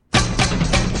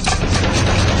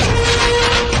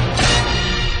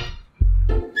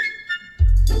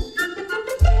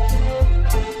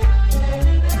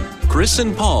Chris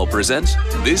and Paul present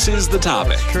This Is the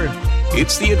Topic. True.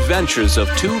 It's the adventures of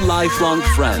two lifelong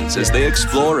friends as they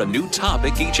explore a new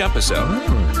topic each episode.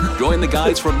 Join the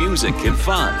guides for music and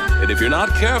fun. And if you're not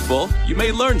careful, you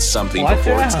may learn something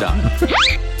before it's done.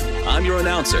 I'm your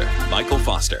announcer, Michael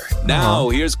Foster. Now,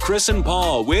 here's Chris and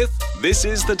Paul with This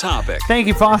Is the Topic. Thank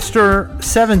you,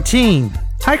 Foster17.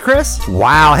 Hi, Chris.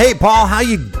 Wow. Hey, Paul, how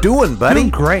you doing, buddy? Doing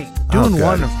great. Doing good.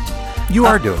 wonderful. You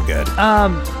are doing good.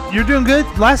 You're doing good?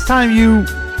 Last time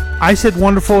I said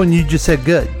wonderful and you just said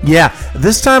good. Yeah.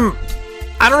 This time,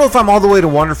 I don't know if I'm all the way to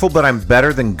wonderful, but I'm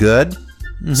better than good.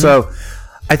 Mm-hmm. So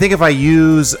I think if I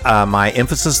use my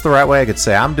emphasis the right way, I could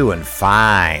say I'm doing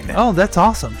fine. Oh, that's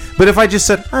awesome. But if I just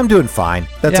said I'm doing fine,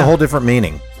 that's a whole different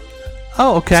meaning.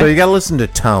 Oh, okay. So you got to listen to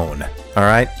tone, all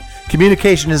right?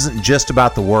 Communication isn't just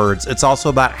about the words. It's also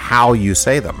about how you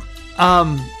say them.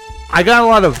 I got a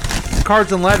lot of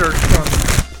cards and letters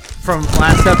from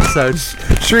last episode.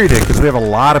 Sure you did, because we have a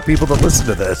lot of people that listen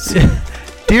to this.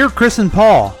 Dear Chris and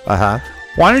Paul,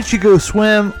 why don't you go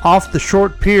swim off the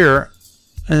short pier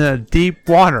in the deep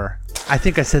water? I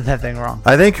think I said that thing wrong.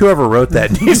 I think whoever wrote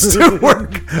that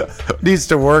needs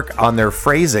to work on their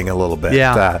phrasing a little bit.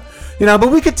 Yeah.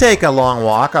 But we could take a long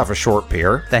walk off a short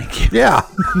pier. Thank you. Yeah.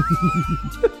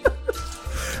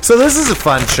 So this is a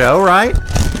fun show, right?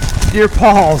 Dear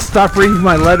Paul, stop reading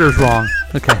my letters wrong.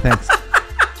 Okay, thanks.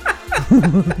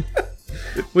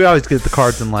 We always get the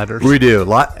cards and letters. We do.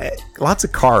 Lots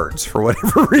of cards for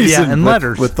whatever reason. Yeah, and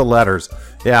letters. With the letters.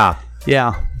 Yeah.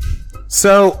 Yeah.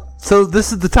 So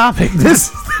this is the topic. This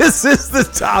is the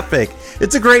topic.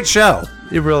 It's a great show.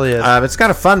 It really is. It's got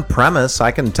a fun premise.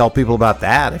 I can tell people about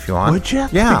that if you want. Would you?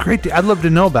 Yeah. That'd be great. I'd love to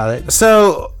know about it.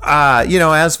 So,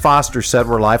 as Foster said,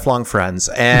 we're lifelong friends,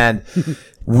 and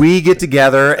we get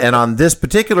together, and on this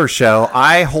particular show,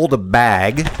 I hold a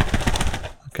bag.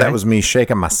 Okay. That was me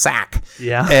shaking my sack.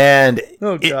 Yeah. And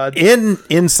oh, God.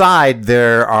 Inside,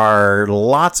 there are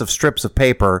lots of strips of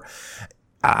paper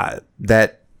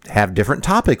that have different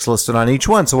topics listed on each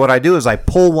one. So what I do is I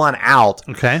pull one out.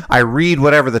 Okay. I read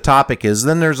whatever the topic is.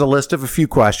 Then there's a list of a few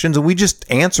questions, and we just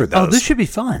answer those. Oh, this should be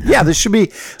fun. Yeah, this should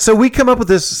be. So we come up with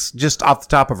this just off the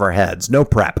top of our heads. No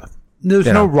prep. There's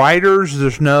no writers.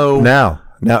 There's no. No.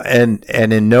 And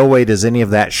in no way does any of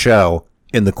that show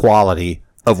in the quality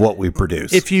of what we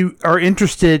produce. If you are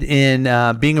interested in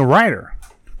being a writer,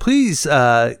 please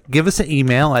give us an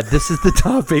email at This Is The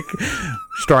Topic,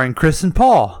 starring Chris and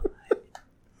Paul,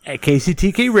 at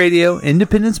KCTK Radio,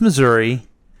 Independence, Missouri,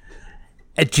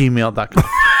 at gmail.com.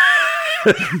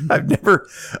 I've never...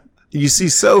 You see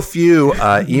so few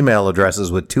email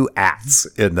addresses with two ats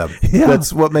in them. Yeah.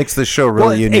 That's what makes this show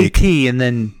really unique. AT and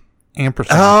then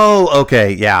ampersand. Oh,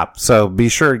 okay. Yeah. So be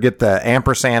sure to get the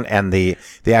ampersand and the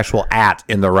actual at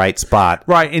in the right spot.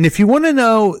 Right. And if you want to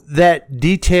know that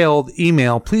detailed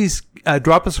email, please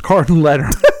drop us a card and letter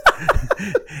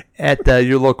at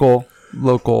your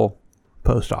local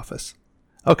post office.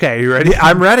 Okay, are you ready? Yeah,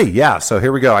 I'm ready. Yeah. So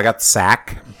here we go. I got the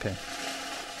sack. Okay.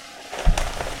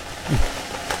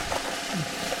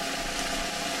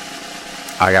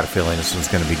 I got a feeling this one's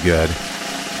going to be good.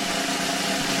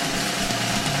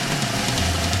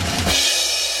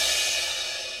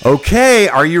 Okay,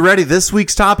 are you ready? This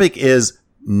week's topic is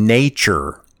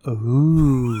nature.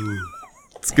 Ooh.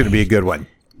 It's going to be a good one.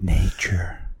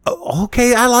 Nature.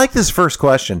 Okay, I like this first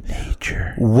question.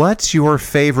 Nature. What's your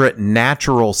favorite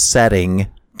natural setting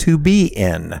to be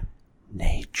in?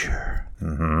 Nature.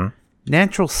 Mm-hmm.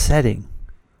 Natural setting.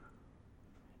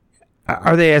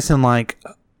 Are they asking like,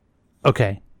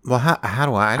 okay. Well, how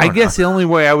do I? I guess the only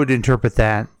way I would interpret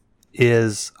that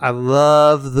is I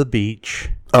love the beach.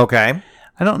 Okay.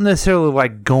 I don't necessarily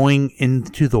like going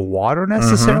into the water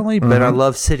necessarily, but I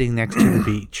love sitting next to the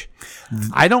beach.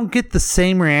 I don't get the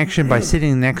same reaction by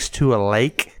sitting next to a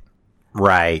lake.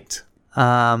 Right.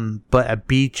 But a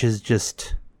beach is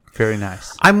just very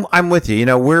nice. I'm with you.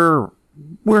 We're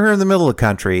here in the middle of the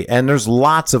country, and there's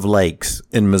lots of lakes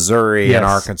in Missouri and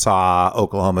Arkansas,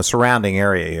 Oklahoma, surrounding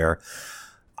area here.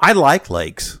 I like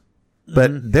lakes,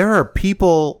 but there are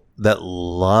people that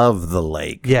love the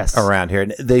lake around here.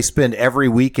 They spend every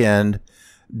weekend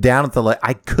down at the lake.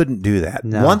 I couldn't do that.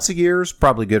 No. Once a year is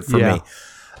probably good for me.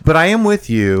 But I am with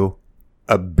you.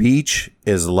 A beach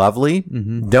is lovely.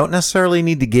 Mm-hmm. Don't necessarily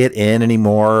need to get in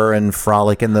anymore and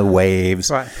frolic in the waves.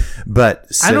 Right.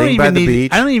 But sitting by the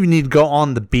beach. I don't even need to go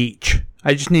on the beach.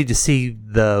 I just need to see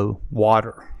the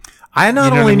water. I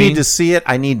not only need to see it,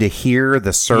 I need to hear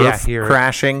the surf hear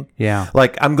crashing. Yeah.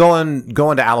 Like I'm going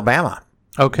to Alabama.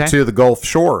 Okay. To the Gulf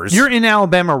Shores. You're in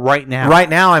Alabama right now. Right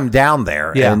now I'm down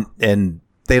there. Yeah. And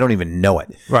they don't even know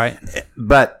it. Right.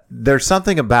 But there's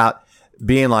something about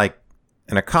being like,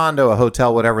 in a condo, a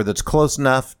hotel, whatever, that's close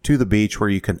enough to the beach where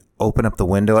you can open up the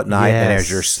window at night and as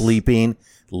you're sleeping,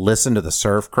 listen to the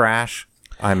surf crash.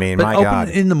 I mean, but my open God.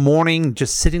 In the morning,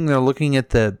 just sitting there looking at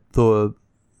the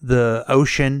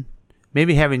ocean,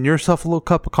 maybe having yourself a little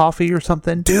cup of coffee or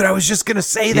something. Dude, I was just going to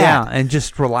say that. Yeah, and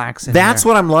just relaxing. That's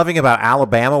what I'm loving about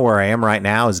Alabama, where I am right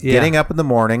now, is getting up in the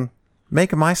morning,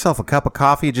 making myself a cup of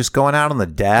coffee, just going out on the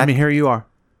deck. I mean, here you are.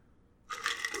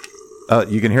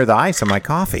 You can hear the ice in my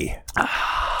coffee.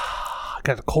 I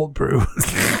got a cold brew.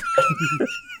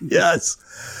 Yes.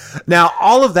 Now,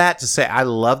 all of that to say, I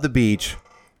love the beach,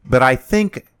 but I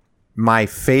think my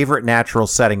favorite natural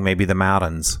setting may be the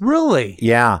mountains. Really?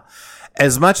 Yeah.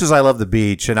 As much as I love the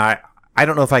beach, and I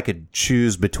don't know if I could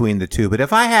choose between the two, but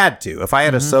if I had to, if I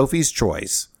had a Sophie's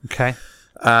choice, Okay.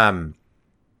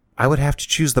 I would have to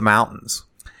choose the mountains.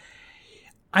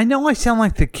 I know I sound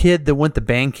like the kid that went to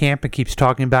band camp and keeps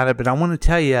talking about it, but I want to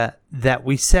tell you that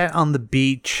we sat on the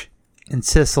beach in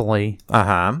Sicily,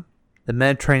 the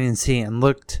Mediterranean Sea, and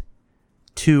looked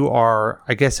to our,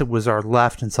 I guess it was our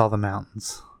left, and saw the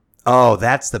mountains. Oh,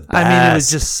 that's the best. I mean, it was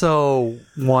just so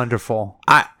wonderful.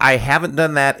 I haven't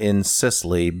done that in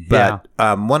Sicily, but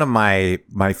one of my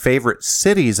favorite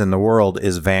cities in the world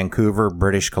is Vancouver,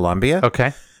 British Columbia.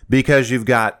 Okay. Because you've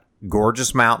got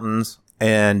gorgeous mountains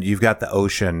and you've got the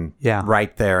ocean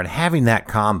right there. And having that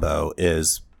combo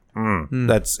is,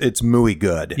 it's muy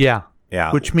good. Yeah.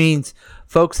 Yeah. Which means,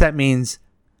 folks, that means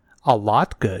a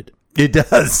lot good. It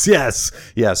does, yes.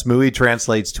 Yes, muy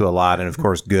translates to a lot, and of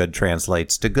course, good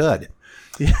translates to good.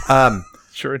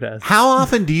 Sure it does. How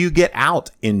often do you get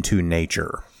out into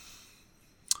nature?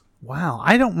 Wow,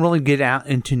 I don't really get out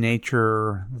into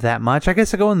nature that much. I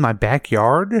guess I go in my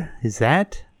backyard. Is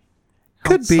that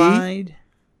outside?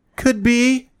 Could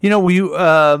be. You know,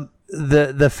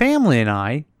 the family and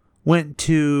I went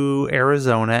to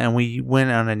Arizona, and we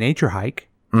went on a nature hike.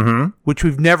 Which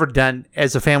we've never done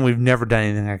as a family. We've never done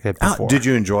anything like that before. Did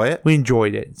you enjoy it? We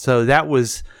enjoyed it, so that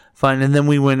was fun. And then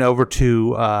we went over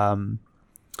to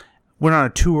went on a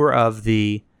tour of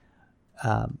the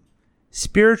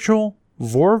spiritual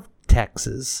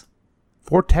vortexes.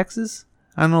 Vortexes?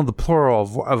 I don't know the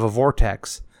plural of a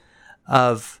vortex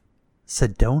of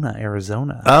Sedona,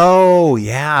 Arizona. Oh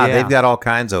yeah, they've got all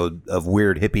kinds of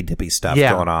weird hippy dippy stuff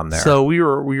going on there. So we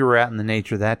were out in the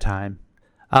nature that time.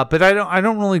 But I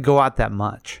don't really go out that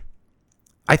much.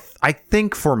 I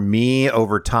think for me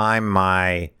over time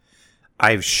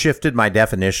I've shifted my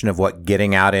definition of what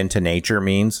getting out into nature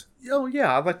means. Oh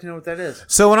yeah, I'd like to know what that is.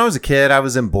 So when I was a kid, I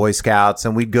was in Boy Scouts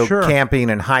and we'd go camping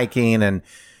and hiking, and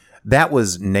that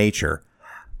was nature.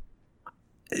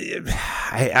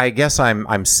 I guess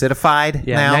I'm citified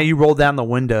now. Now you roll down the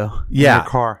window in your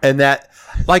car. And that,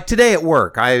 like today at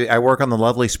work, I work on the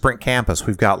lovely Sprint campus.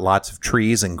 We've got lots of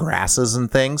trees and grasses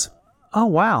and things. Oh,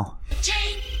 wow.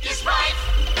 Jane is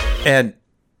right. And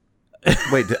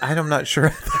wait, I'm not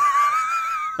sure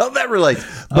how that relates.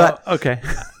 But okay.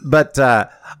 But I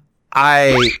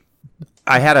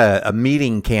had a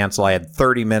meeting cancel. I had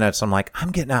 30 minutes. I'm like,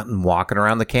 I'm getting out and walking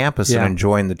around the campus and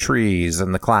enjoying the trees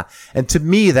and the class. And to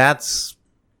me, that's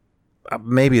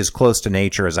maybe as close to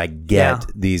nature as I get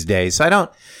these days. So I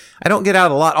don't get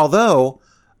out a lot. Although,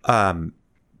 a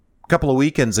couple of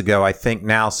weekends ago, I think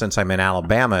now, since I'm in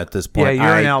Alabama at this point. Yeah,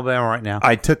 you're in Alabama right now.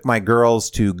 I took my girls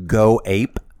to Go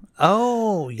Ape.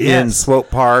 Oh, yes. In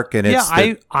Swope Park. And it's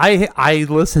I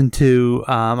listened to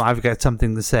I've Got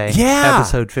Something to Say. Yeah.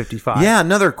 Episode 55. Yeah,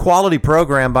 another quality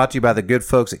program brought to you by the good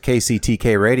folks at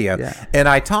KCTK Radio. Yeah. And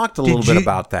I talked a little bit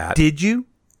about that. Did you?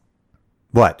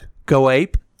 What? Go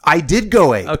Ape? I did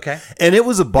go ape. Okay. And it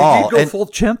was a ball. Did you go full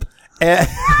chimp? I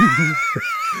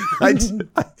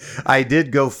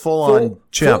did go full on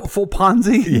chimp. Full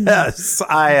Ponzi? Yes.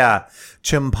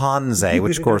 Chimpanzee,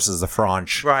 which of course is the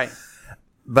French. Right.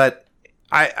 But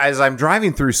as I'm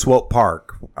driving through Swope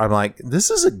Park, I'm like, this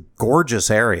is a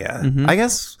gorgeous area. Mm-hmm. I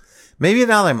guess maybe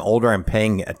now that I'm older, I'm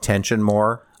paying attention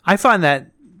more. I find that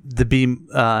to be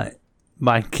my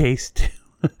case too.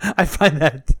 I find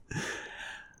that.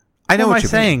 I know what you're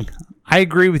saying. I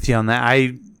agree with you on that.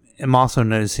 I am also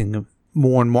noticing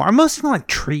more and more. I'm noticing like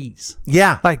trees.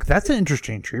 Yeah. Like, that's an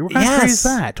interesting tree. What kind of tree is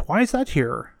that? Why is that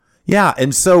here? Yeah.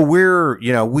 And so we're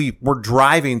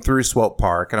driving through Swope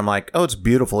Park and I'm like, oh, it's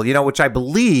beautiful, which I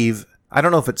believe, I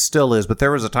don't know if it still is, but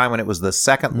there was a time when it was the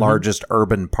second largest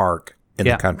urban park in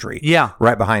the country. Yeah.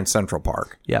 Right behind Central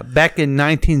Park. Yeah. Back in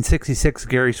 1966,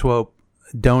 Gary Swope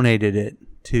donated it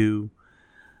to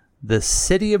the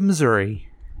city of Missouri,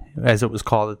 as it was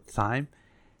called at the time.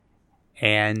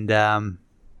 And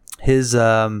his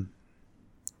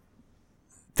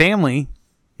family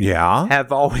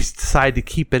have always decided to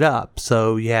keep it up.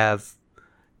 So you have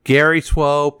Gary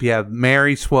Swope. You have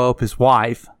Mary Swope, his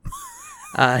wife.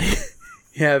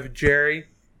 You have Jerry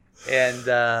and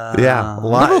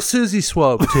little Susie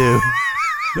Swope too.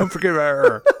 Don't forget about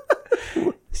her.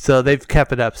 So they've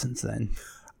kept it up since then.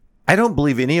 I don't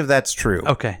believe any of that's true.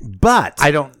 Okay, but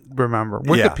I don't remember.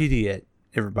 Wikipedia it,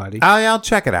 everybody. I'll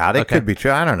check it out. It could be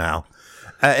true. I don't know.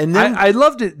 And then I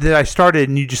loved it that I started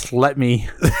and you just let me.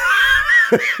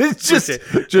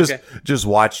 just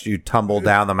watched you tumble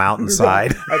down the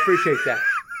mountainside. I appreciate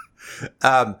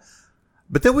that.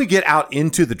 But then we get out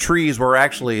into the trees where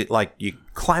actually, like, you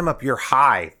climb up, you're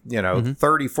high,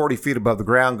 30, 40 feet above the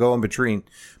ground, going between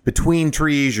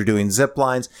trees. You're doing zip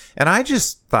lines. And I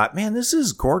just thought, man, this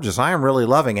is gorgeous. I am really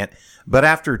loving it. But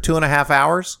after 2.5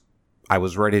 hours, I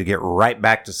was ready to get right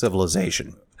back to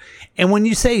civilization. And when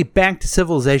you say back to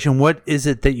civilization, what is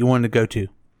it that you want to go to?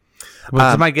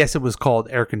 My guess it was called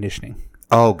air conditioning.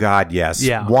 Oh, God, yes.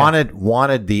 Yeah. Okay.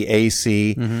 Wanted the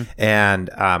AC and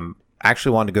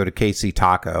actually wanted to go to KC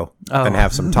Taco and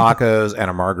have some tacos and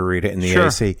a margarita in the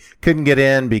AC. Couldn't get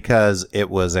in because it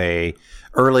was a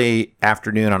early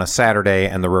afternoon on a Saturday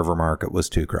and the River Market was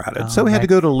too crowded. So we had to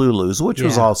go to Lulu's, which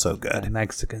was also good.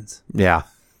 Mexicans. Yeah.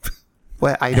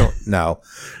 Well, I don't know.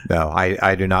 No,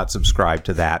 I do not subscribe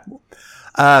to that.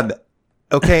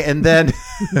 Okay, and then...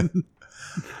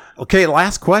 Okay,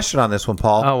 last question on this one,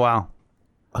 Paul. Oh, wow.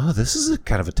 Oh, this is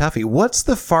kind of a toughie. What's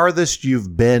the farthest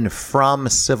you've been from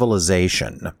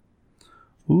civilization?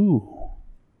 Ooh.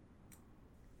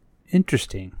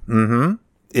 Interesting. Mm-hmm.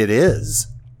 It is.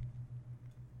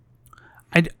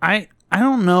 I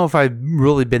don't know if I've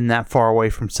really been that far away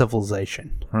from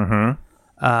civilization.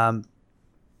 Mm-hmm.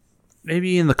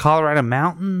 Maybe in the Colorado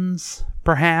mountains,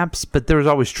 perhaps, but there was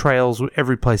always trails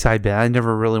every place I'd been. I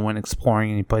never really went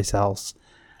exploring any place else.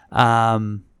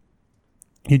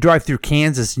 You drive through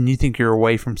Kansas and you think you're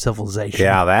away from civilization.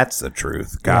 Yeah, that's the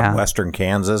truth. God, Western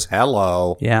Kansas.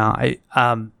 Hello. Yeah, I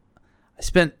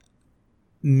spent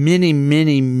many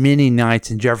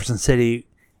nights in Jefferson City,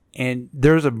 and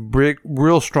there's a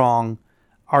real strong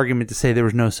argument to say there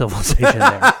was no civilization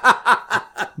there.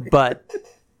 But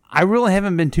I really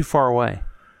haven't been too far away.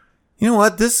 You know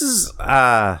what? This is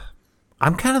I'm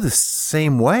kind of the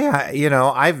same way.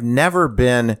 I've never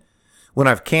been. When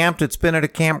I've camped, it's been at a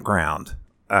campground.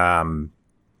 Probably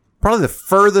the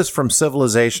furthest from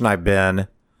civilization I've been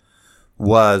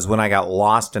was when I got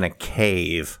lost in a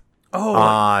cave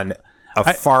on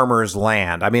a farmer's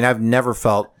land. I mean, I've never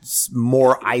felt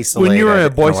more isolated. When you were a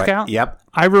Boy Scout? Yep.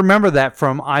 I remember that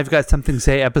from I've Got Something to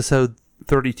Say, episode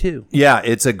 32. Yeah,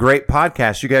 it's a great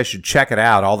podcast. You guys should check it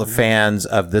out. All the fans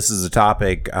of This Is a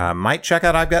Topic might check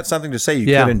out I've Got Something to Say. You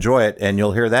could enjoy it, and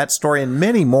you'll hear that story and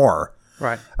many more.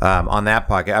 Right. On that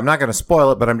podcast. I'm not going to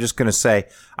spoil it, but I'm just going to say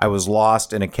I was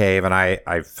lost in a cave and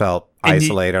I felt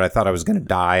isolated. I thought I was going to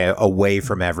die away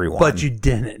from everyone. But you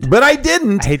didn't. But I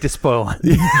didn't. I hate to spoil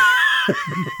it.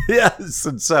 Yes.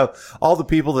 And so all the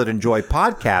people that enjoy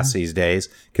podcasts these days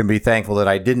can be thankful that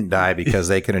I didn't die because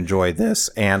they can enjoy this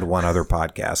and one other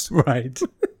podcast. Right.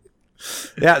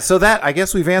 Yeah. So that, I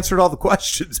guess we've answered all the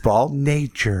questions, Paul.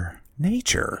 Nature.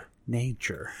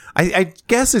 I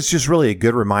guess it's just really a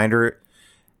good reminder.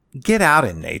 Get out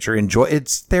in nature. Enjoy.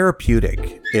 It's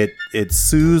therapeutic. It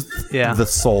soothes the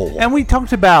soul. And we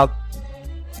talked about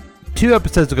 2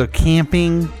 episodes ago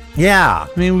camping. Yeah.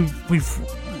 I mean,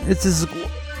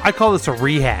 I call this a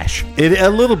rehash. A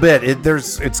little bit.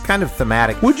 It's kind of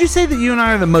thematic. Would you say that you and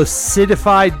I are the most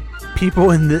citified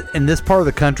people in this part of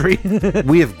the country?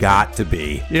 We have got to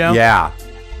be. Yeah.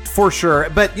 For sure.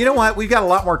 But you know what? We've got a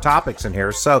lot more topics in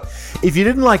here. So if you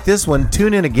didn't like this one,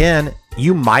 tune in again.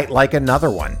 You might like another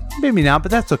one. Maybe not,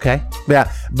 but that's okay.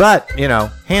 Yeah. But,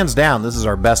 hands down, this is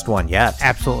our best one yet.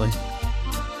 Absolutely.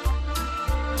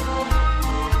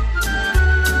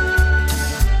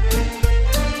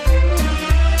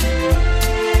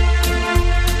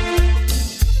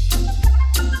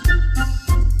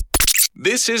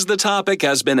 This Is the Topic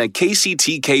has been a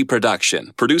KCTK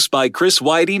production, produced by Chris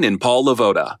Whiting and Paul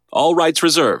Lavoda. All rights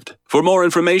reserved. For more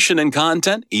information and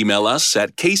content, email us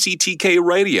at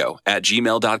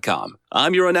kctkradio@gmail.com.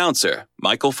 I'm your announcer,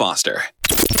 Michael Foster.